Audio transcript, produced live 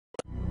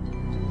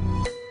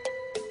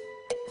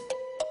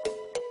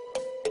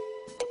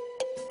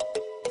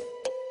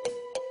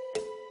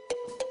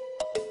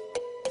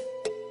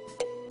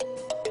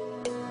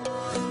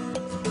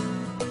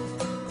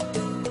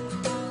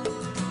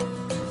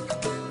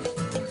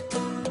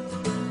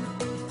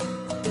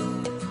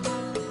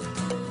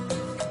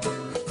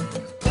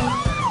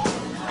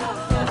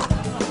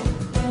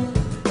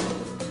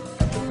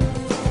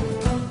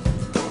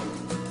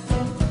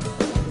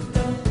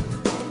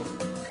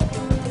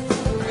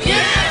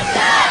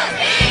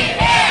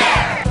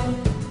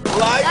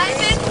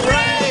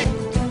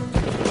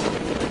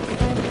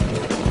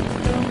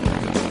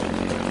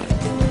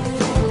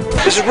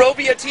This is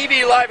Rovia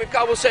TV live in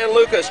Cabo San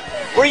Lucas.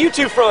 Where are you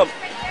two from?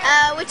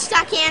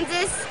 Wichita,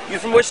 Kansas. You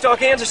from Wichita,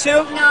 Kansas too?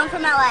 No, I'm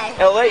from LA.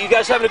 LA, you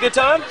guys having a good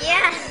time?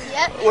 Yeah.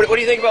 Yep. What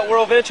do you think about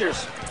World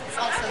Ventures? It's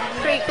awesome.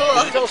 Pretty cool.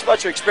 Tell us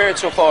about your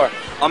experience so far.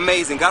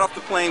 Amazing. Got off the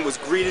plane, was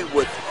greeted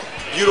with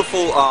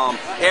beautiful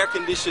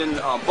air-conditioned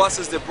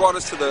buses that brought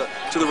us to the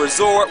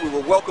resort. We were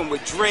welcomed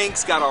with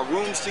drinks, got our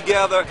rooms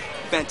together,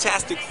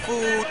 fantastic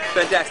food,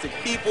 fantastic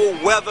people,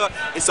 weather.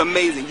 It's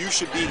amazing. You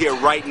should be here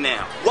right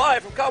now.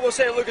 Live from Cabo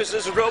San Lucas,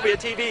 this is Rovia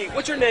TV.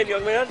 What's your name,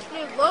 young man?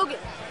 My name's Logan.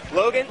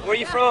 Logan? Where are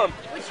you from?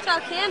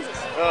 Wichita, Kansas.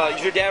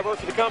 Does your dad work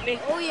for the company?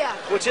 Oh, yeah.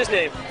 What's his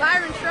name?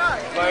 Byron Shaw.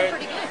 He's doing Byron.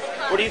 pretty good.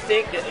 What do you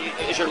think?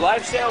 Is your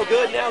lifestyle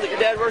good now that your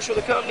dad works for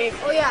the company?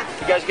 Oh, yeah.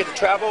 You guys get to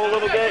travel a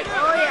little bit?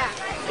 Oh, yeah.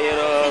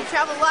 And We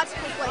travel lots of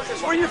cool places.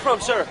 where are you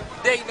from, sir?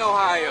 Dayton,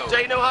 Ohio.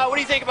 Dayton, Ohio. What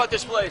do you think about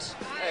this place?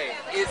 Hey,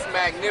 it's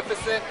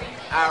magnificent.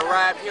 I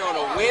arrived here on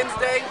a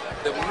Wednesday.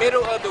 The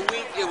middle of the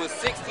week, it was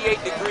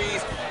 68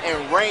 degrees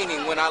and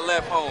raining when I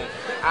left home.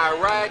 I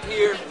arrived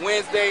here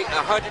Wednesday,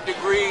 100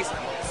 degrees,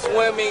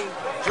 swimming,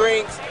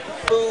 drinks,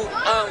 food,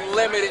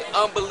 unlimited,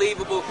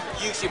 unbelievable.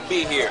 You should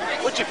be here.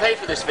 What'd you pay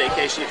for this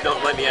vacation, if you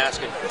don't mind me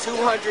asking?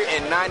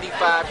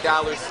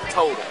 $295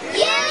 total.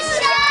 You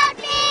should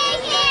be here!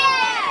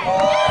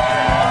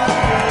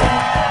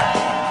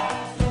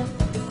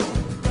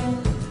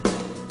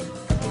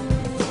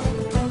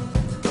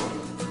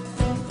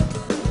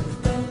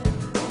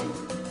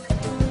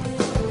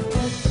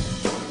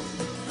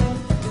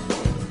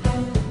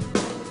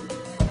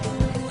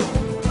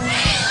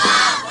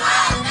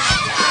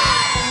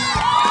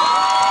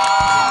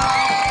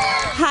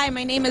 Hi,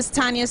 my name is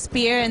Tanya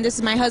Spear, and this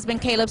is my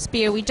husband, Caleb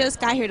Spear. We just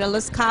got here to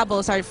Los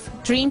Cabos, our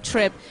dream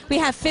trip. We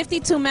have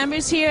 52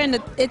 members here,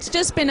 and it's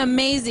just been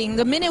amazing.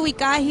 The minute we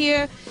got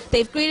here,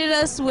 they've greeted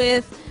us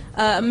with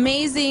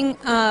amazing...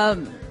 A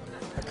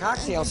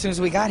cocktail as soon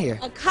as we got here.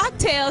 A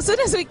cocktail as soon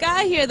as we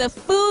got here. The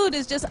food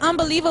is just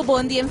unbelievable,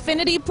 and the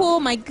infinity pool,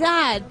 my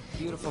God.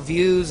 Beautiful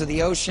views of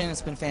the ocean.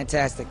 It's been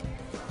fantastic.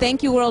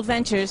 Thank you, World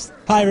Ventures.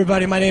 Hi,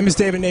 everybody. My name is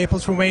David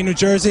Naples from Wayne, New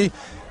Jersey.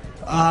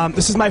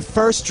 This is my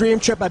first dream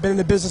trip. I've been in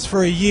the business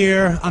for a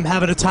year. I'm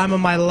having a time of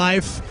my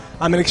life.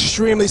 I'm an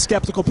extremely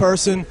skeptical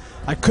person.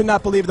 I could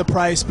not believe the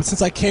price, but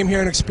since I came here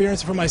and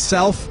experienced it for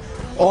myself,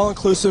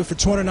 all-inclusive for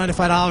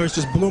 $295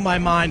 just blew my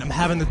mind. I'm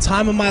having the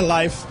time of my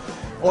life.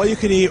 All you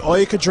could eat, all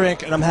you could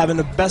drink, and I'm having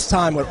the best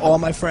time with all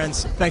my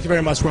friends. Thank you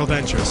very much, World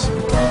Ventures.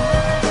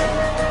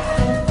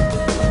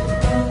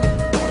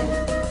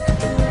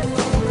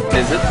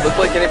 Does it look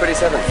like anybody's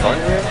having fun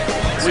here?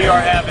 We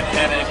are having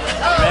an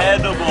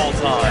incredible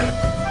time.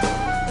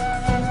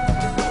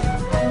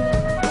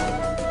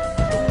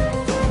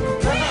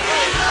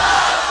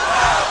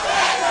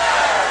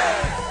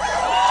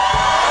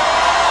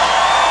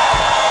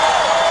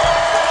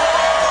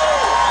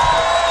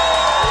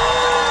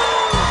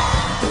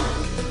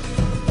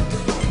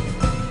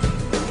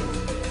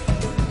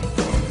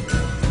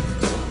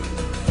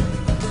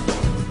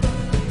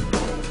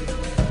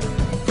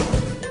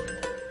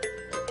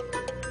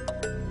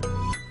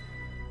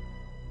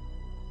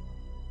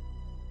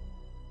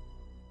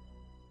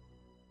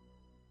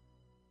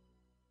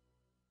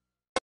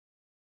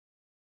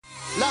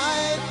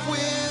 Life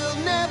will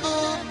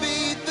never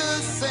be the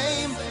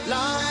same.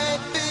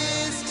 Life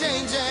is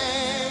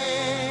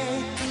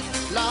changing.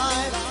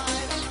 Life.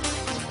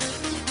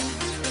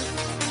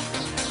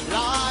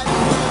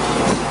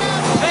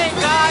 Hey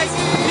guys,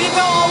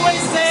 people always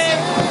say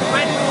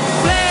when you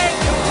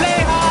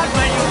play hard.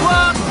 When you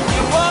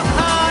work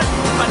hard.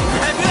 But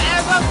have you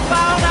ever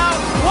found out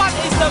what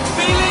is the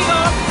feeling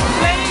of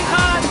playing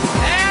hard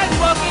and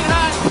working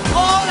hard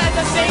all at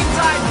the same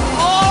time,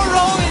 all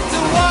roll into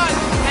one?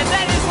 And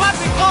that is what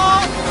we call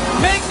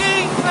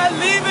making a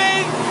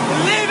living.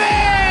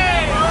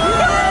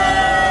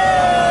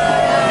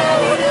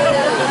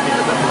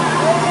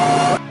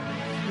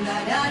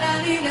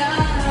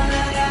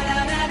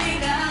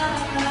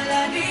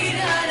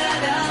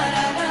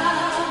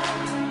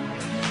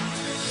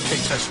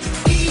 Can't touch me.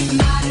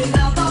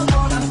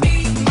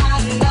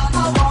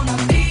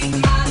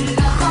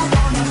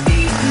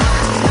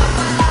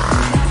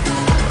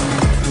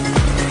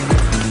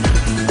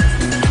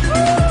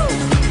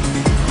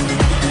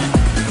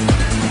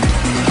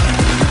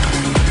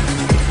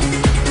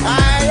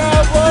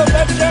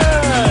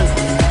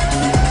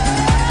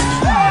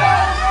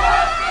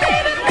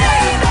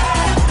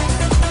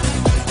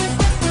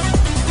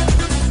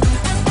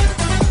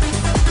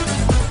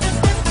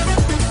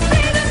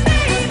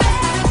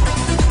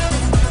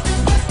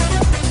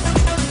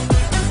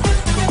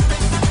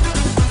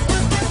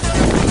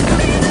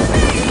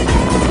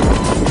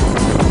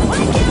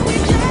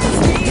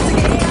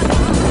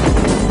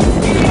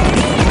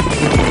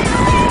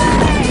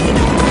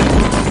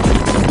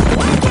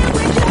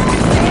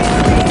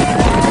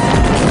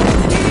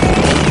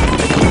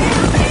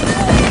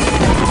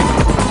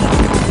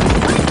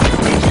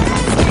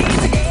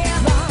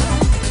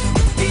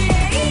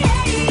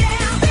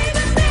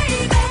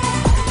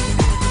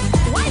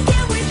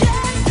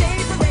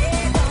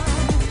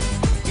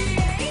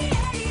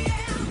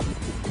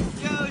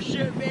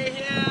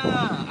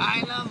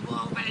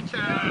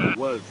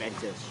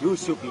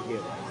 should be here,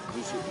 guys.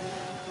 You should.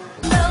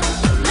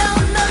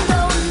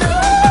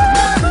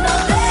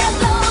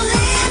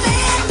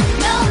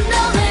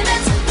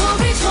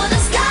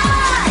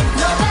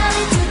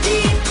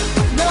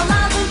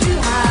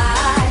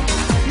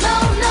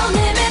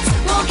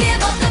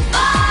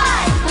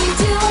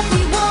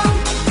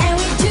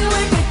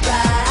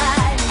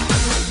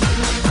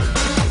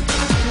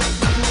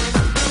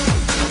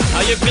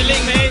 How you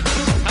feeling, mate?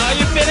 How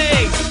you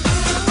feeling?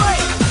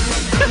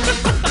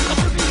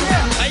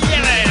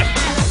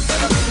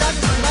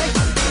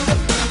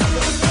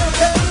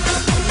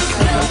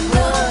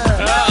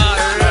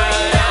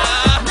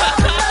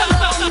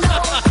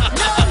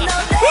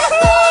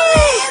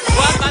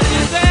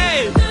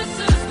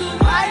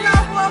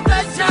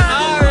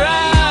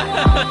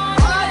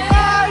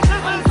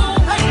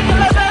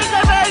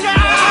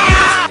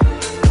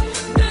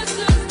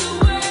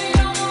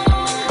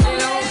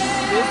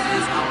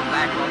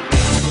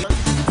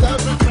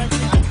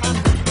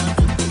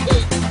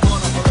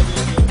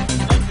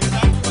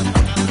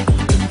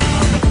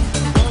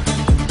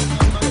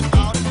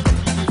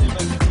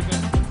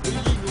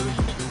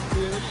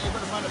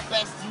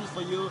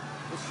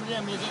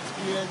 Amazing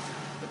experience,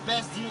 the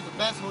best views, the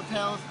best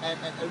hotels, and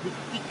a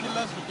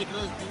ridiculous dream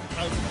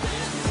price.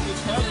 You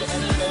cannot get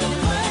anywhere.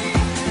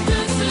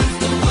 This is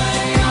the way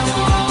I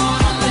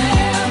wanna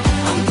live.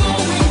 I'm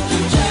going to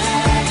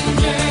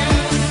change it.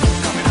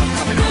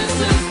 This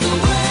is the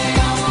way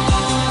I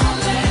wanna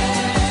live.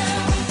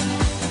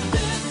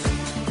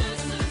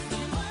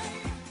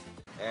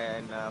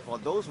 And for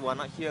those who are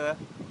not here,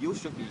 you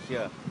should be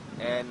here,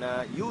 and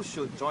you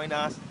should join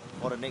us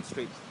for the next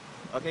trip.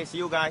 Okay, see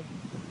you guys.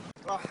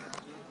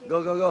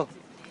 Go, go, go.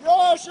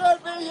 You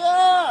should be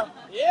here!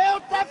 You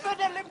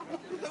definitely.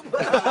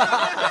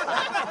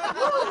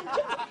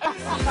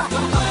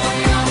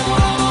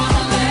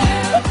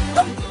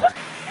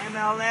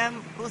 MLM?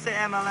 Who said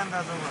MLM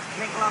doesn't work?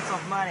 Make lots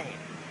of money,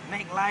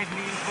 make life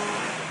meaningful,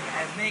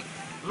 and make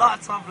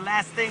lots of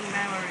lasting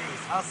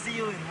memories. I'll see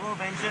you in World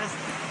Ventures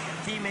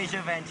and Team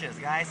Asia Ventures,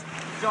 guys.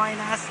 Join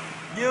us.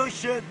 You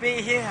should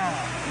be here.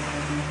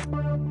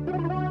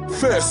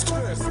 Fest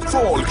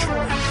Folk.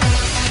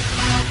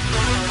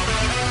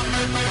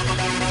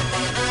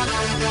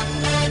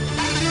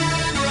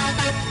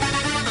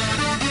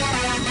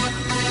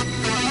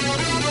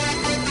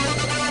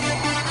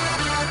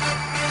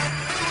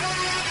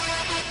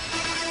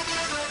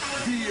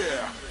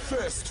 Yeah,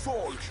 Fest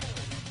Folk.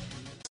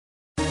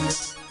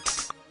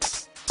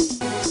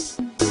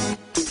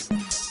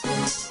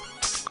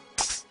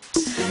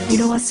 You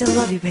know I still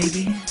love you,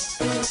 baby.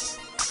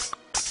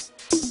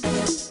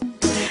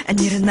 And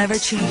it'll never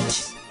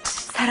change.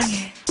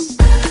 사랑해.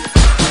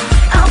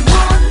 I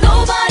want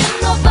nobody,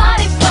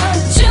 nobody but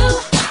you.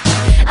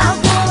 I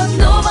want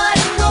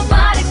nobody,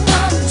 nobody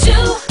but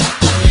you.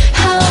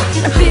 How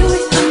can I be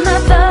with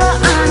another?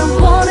 I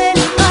don't want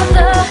any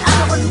other. I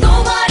want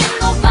nobody,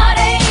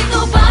 nobody,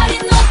 nobody,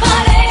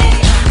 nobody.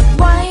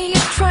 Why are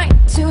you trying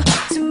to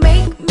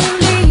make me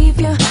leave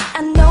you?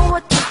 I know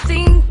what you're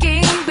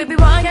thinking, baby.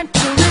 Why aren't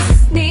you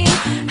listening?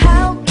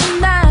 How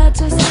can I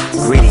just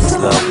Greetings,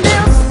 love.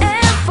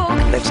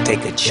 Let's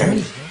take a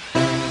journey.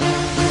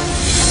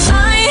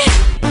 I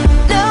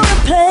know a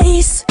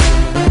place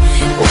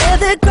where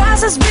the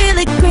grass is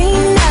really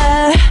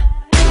greener,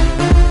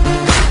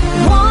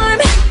 warm,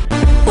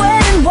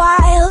 wet and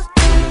wild.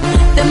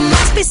 There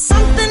must be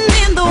something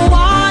in the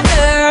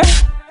water.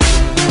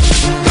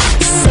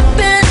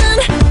 Sipping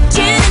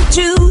gin and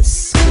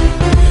juice,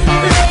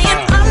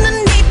 laying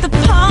underneath the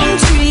palm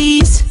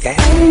trees.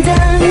 And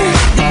then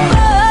the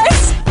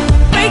birds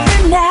break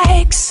their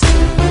necks,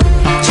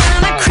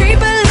 trying to creep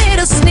a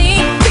little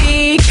sneak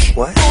peek.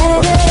 What?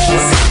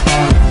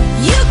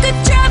 You could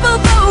travel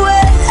the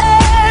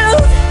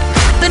world,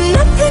 but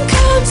nothing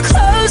comes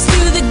close to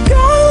the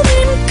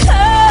golden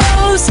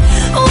coast.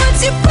 Once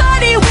you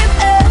party with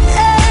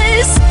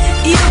us,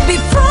 you'll be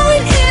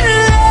falling in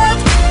love.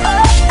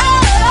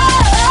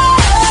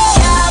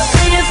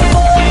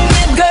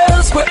 California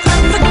girls were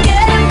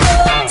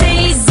unforgettable.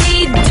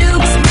 Daisy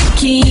Dukes,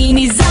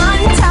 bikinis on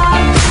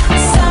top,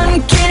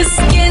 sun-kissed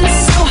skin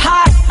so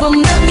hot, we'll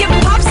melt your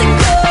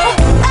popsicle.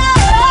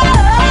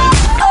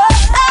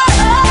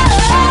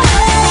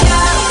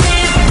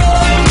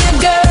 California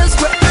girls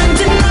were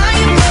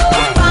undeniable.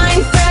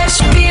 Fine, fresh,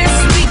 fierce,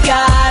 we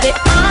got it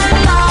on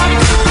lock.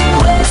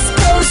 West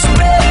Coast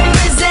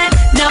represent,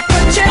 now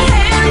put your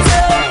hands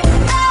up.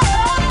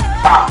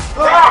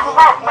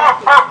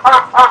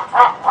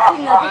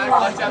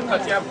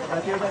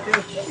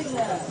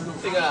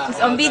 It's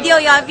on video,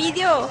 you are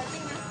video.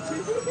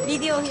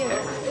 Video here.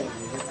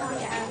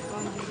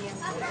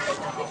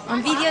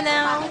 On video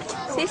now.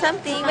 Say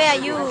something. Where are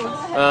you?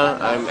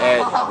 I'm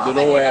at don't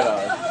know where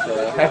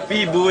the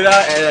Happy Buddha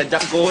and the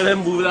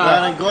Golden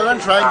Buddha. Golden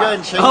Triangle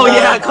in Chiang Mai. Oh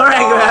yeah,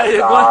 correct.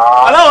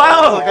 Hello,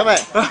 hello. Come on.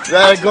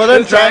 The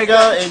Golden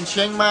Triangle in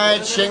Chiang Mai,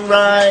 Chiang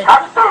Rai,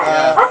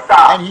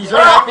 and he's so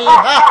happy.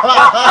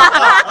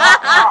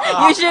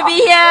 You should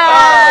be here.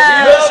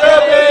 You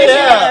should be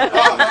here.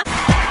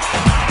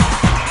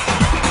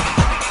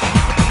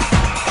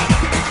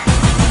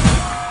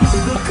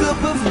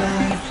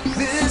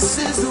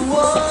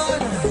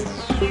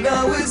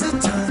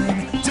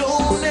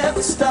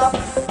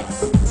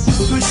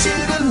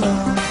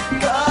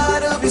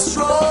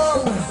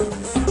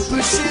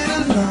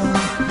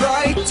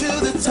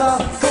 lucha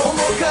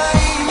como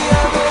Caín y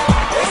Abel.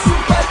 Es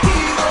un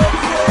partido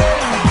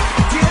cruel.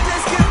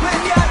 Tienes que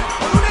pelear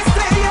por una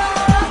estrella.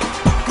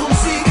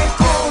 Consigue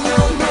con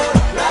honor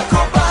la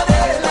copa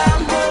del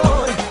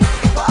amor.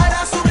 Para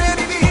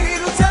sobrevivir y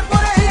luchar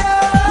por ella.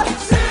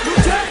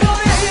 Luchar por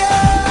ella.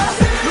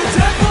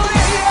 Luchar por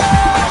ella.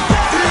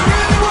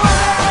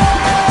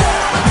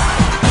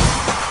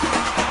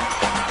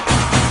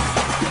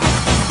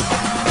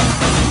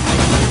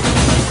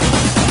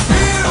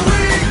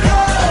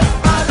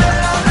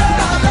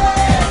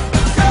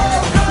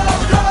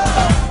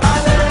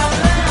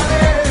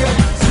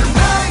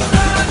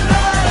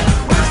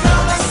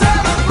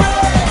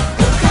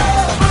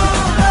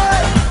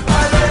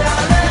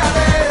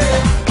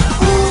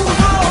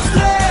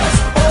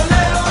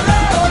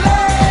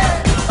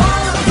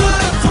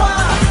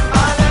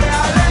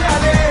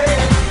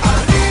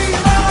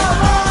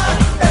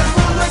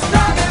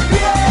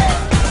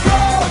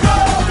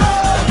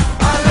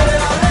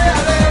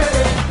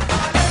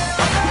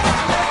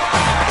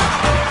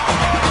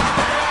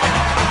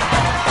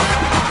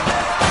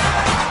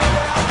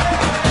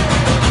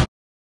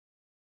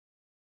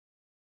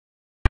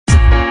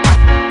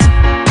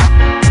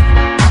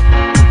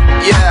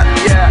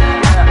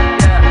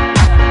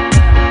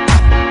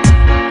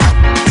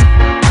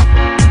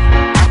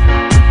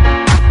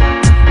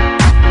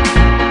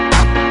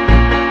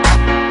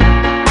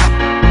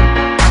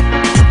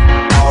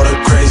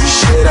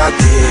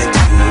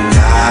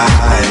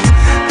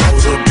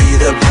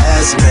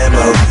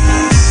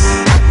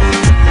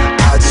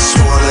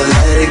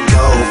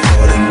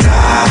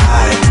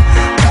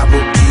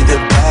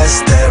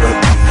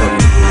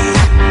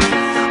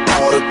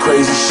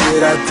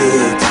 I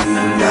did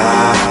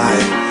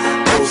tonight,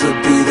 those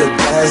would be the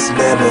best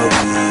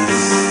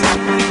memories.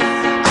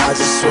 I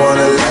just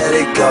wanna let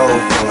it go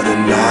for the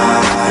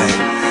night.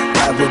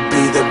 That would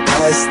be the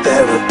best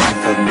therapy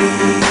for me.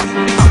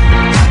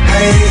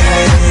 Hey,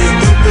 hey,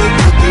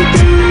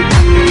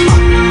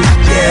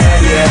 yeah,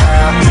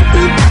 yeah.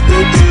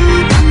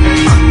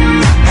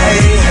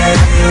 Hey, hey,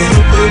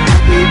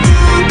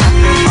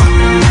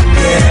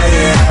 yeah,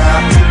 yeah.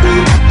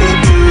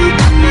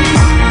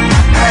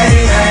 Hey,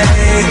 hey,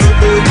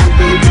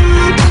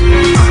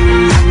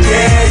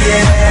 yeah,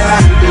 yeah.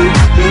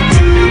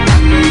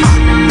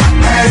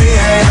 Hey,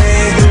 hey,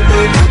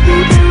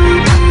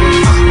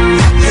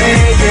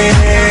 yeah, yeah.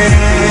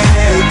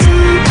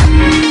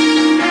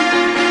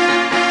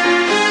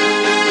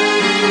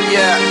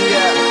 Yeah,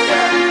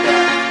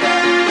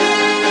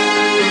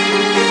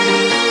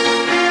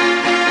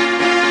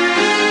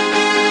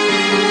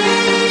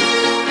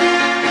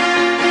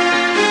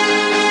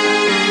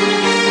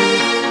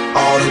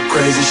 all the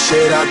crazy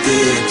shit I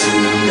did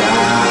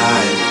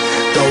tonight,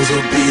 those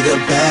will be the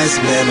best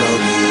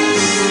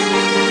memories.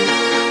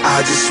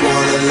 I just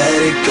wanna let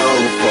it go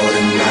for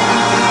the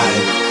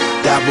night.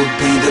 That would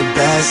be the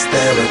best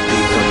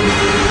therapy for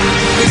me.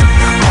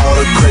 All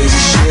the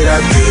crazy shit I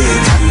did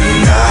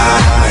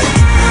tonight,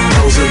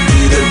 those will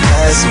be the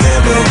best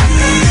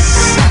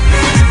memories.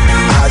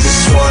 I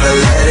just wanna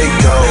let it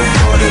go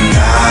for the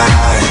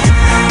night.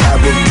 That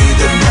would be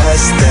the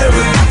best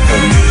therapy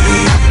for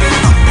me.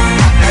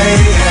 Hey,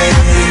 hey,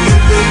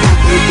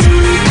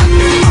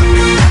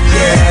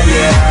 yeah,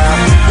 yeah.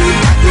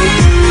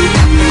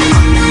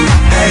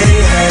 Hey,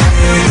 hey,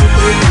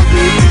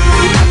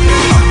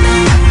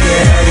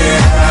 yeah,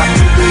 yeah.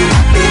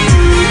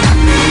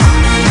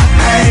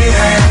 Hey,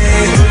 hey,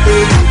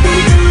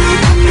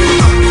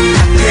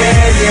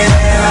 yeah,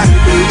 yeah.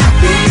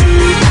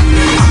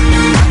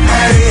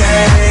 Hey,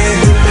 hey,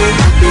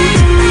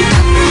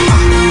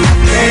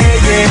 yeah,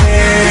 yeah.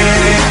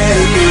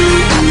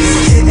 It's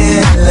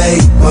getting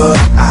late, but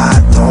I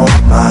don't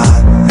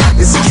mind.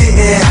 It's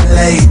getting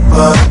late,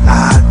 but I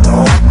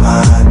don't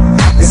mind.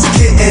 It's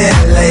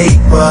getting late,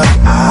 but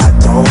I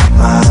don't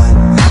mind.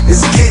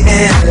 It's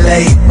getting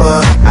late,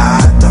 but I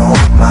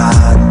don't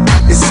mind.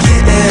 It's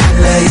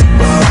getting late,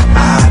 but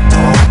I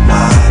don't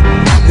mind.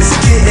 It's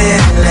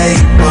getting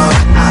late, but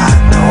I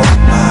don't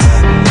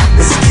mind.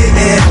 It's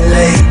getting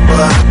late,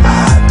 but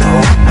I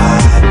don't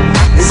mind.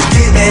 It's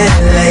getting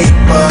late,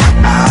 but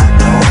I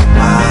don't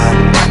mind.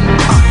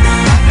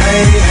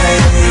 Hey, hey,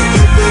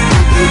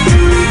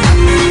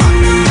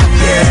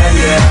 yeah,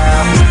 yeah.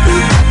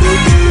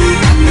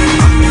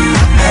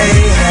 Hey,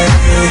 hey,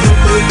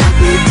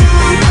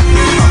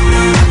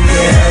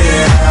 yeah,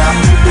 yeah.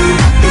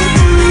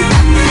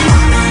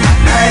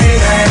 Hey,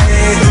 hey,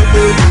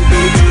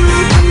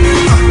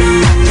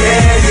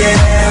 yeah,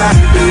 yeah.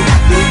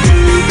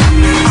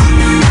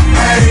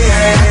 Hey,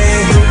 hey,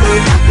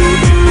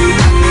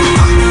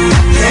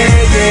 yeah,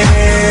 yeah.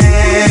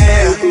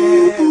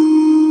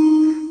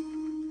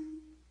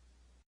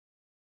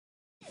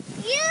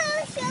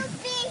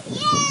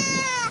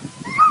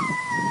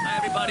 Hi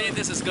everybody,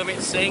 this is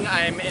Gurmit Singh.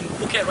 I am in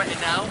Phuket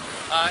right now,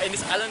 in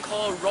this island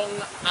called Rong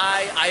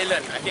Ai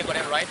Island. I think I got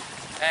it right.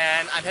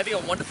 And I'm having a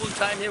wonderful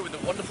time here with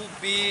a wonderful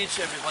beach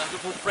and with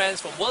wonderful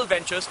friends from World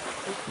Ventures.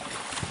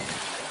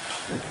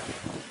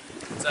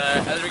 It's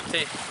Elric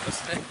Tay.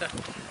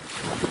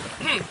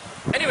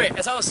 Anyway,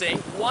 as I was saying,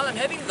 while I'm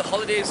having the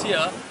holidays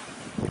here,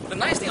 the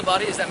nice thing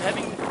about it is that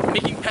I'm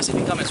making passive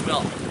income as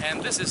well.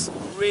 And this is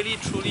really,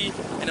 truly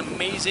an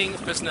amazing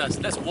business.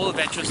 That's World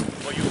Ventures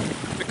for you.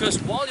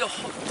 Because while you're...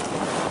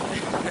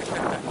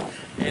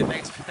 Hey,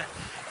 thanks.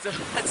 So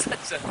that's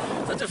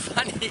such a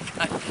funny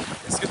guy.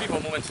 Excuse me for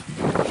a moment.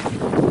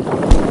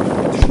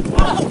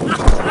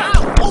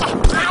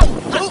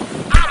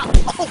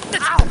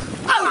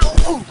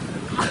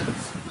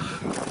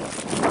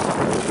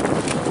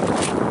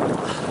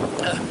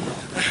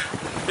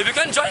 If you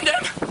can't join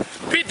them,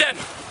 beat them.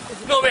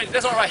 No, wait,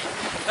 that's not right.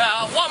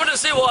 What I wanted to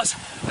say was,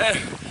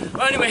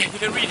 well, anyway, you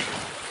can read.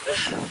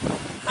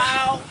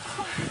 Ow!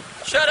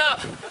 Shut up!